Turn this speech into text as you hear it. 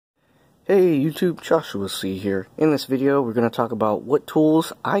Hey YouTube, Joshua C here. In this video, we're going to talk about what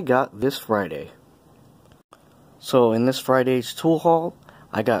tools I got this Friday. So in this Friday's tool haul,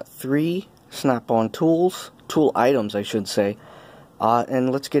 I got 3 snap-on tools, tool items I should say,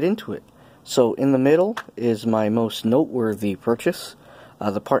 and let's get into it. So in the middle is my most noteworthy purchase.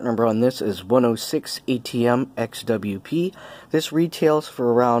 The part number on this is 106 ATM XWP. This retails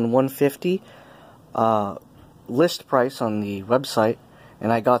for around $150, list price on the website.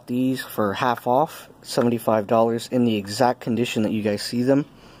 And I got these for half off, $75, in the exact condition that you guys see them.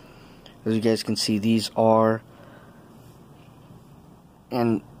 As you guys can see, these are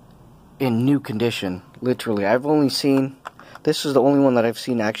in new condition, literally. I've only seen, this is the only one that I've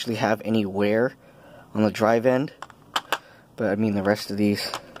seen actually have any wear on the drive end. But I mean, the rest of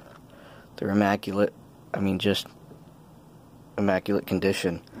these, they're immaculate. I mean, just immaculate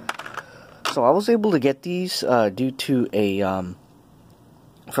condition. So I was able to get these due to a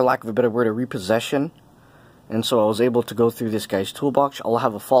for lack of a better word, a repossession. And so I was able to go through this guy's toolbox. I'll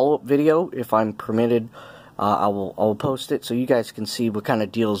have a follow-up video if I'm permitted. I'll post it so you guys can see what kind of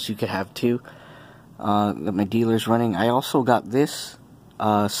deals you could have too that my dealer's running. I also got this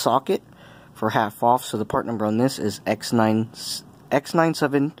socket for half off. So the part number on this is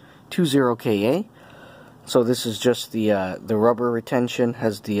X9720KA. So this is just the rubber retention,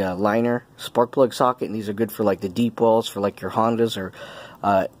 has the liner spark plug socket, and these are good for like the deep wells, for like your Hondas or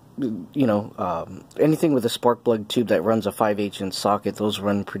anything with a spark plug tube that runs a 5/8" socket. Those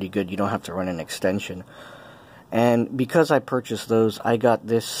run pretty good. You don't have to run an extension. And because I purchased those, I got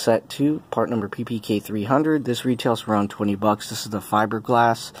this set too, part number PPK300. This retails for around $20. This is the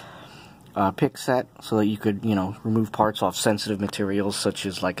fiberglass pick set, so that you could, remove parts off sensitive materials such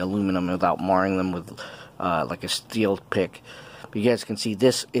as like aluminum without marring them with like a steel pick. But you guys can see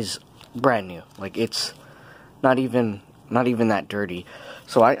this is brand new. Like, it's not even that dirty.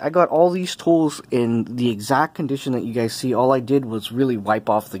 So I got all these tools in the exact condition that you guys see. All I did was really wipe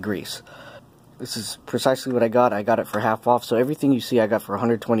off the grease. This is precisely what I got. I got it for half off. So everything you see I got for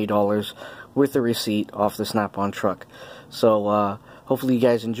 $120 with a receipt off the Snap-on truck. So hopefully you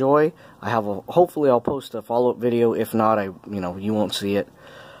guys enjoy. Hopefully I'll post a follow-up video. If not, you won't see it.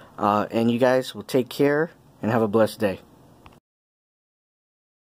 And you guys will take care and have a blessed day.